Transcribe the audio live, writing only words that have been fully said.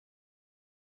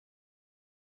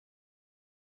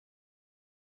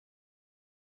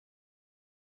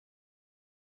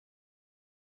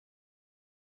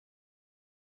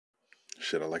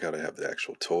Shit, I like how they have the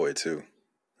actual toy too.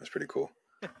 That's pretty cool.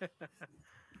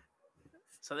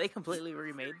 So they completely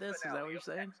remade this? Is that what you're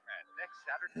saying?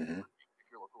 Mm-hmm.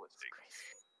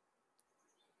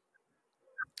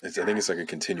 I think it's like a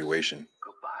continuation.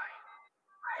 Goodbye.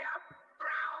 I am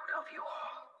proud of you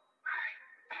all, my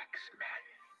X-Men.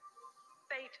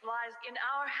 Fate lies in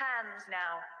our hands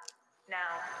now.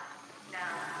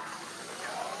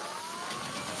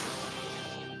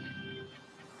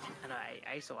 And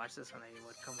I used to watch this when I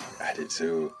would come home. I did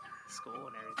too. School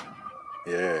and everything.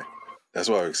 Yeah, that's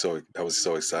why I was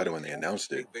so excited when they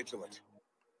announced it. Be vigilant.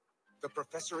 The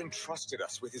professor entrusted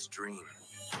us with his dream.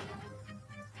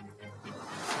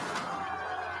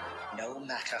 No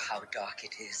matter how dark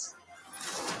it is,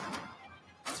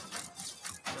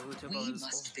 So who took we over the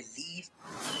must school? believe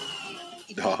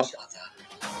in Uh-huh. each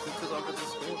other. Who took over the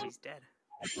school? He's dead.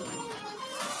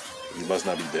 He must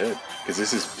not be dead because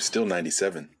this is still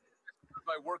 97.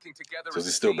 By working together, So this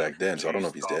is still back then. So I don't know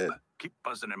if he's dead. Keep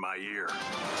buzzing in my ear.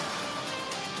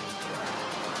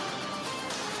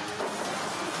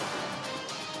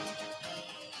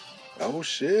 Oh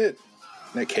shit!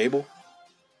 Isn't that Cable?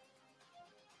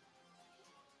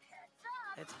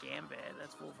 That's Gambit.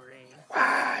 That's Wolverine.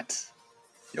 What?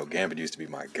 Yo, Gambit used to be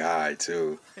my guy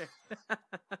too. To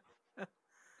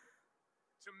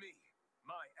me,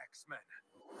 my X-Men.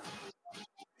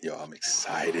 Yo, I'm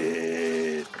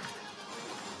excited.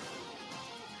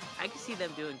 I can see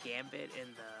them doing Gambit in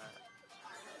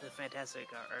the Fantastic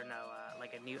or no,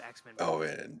 like a new X-Men movie. Oh,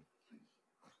 and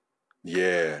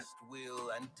yeah. Last will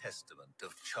and testament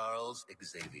of Charles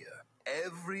Xavier.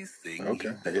 Everything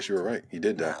Okay, I guess you were right. He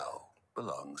did die. now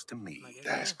belongs to me. Like,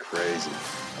 That's crazy.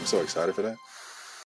 I'm so excited for that.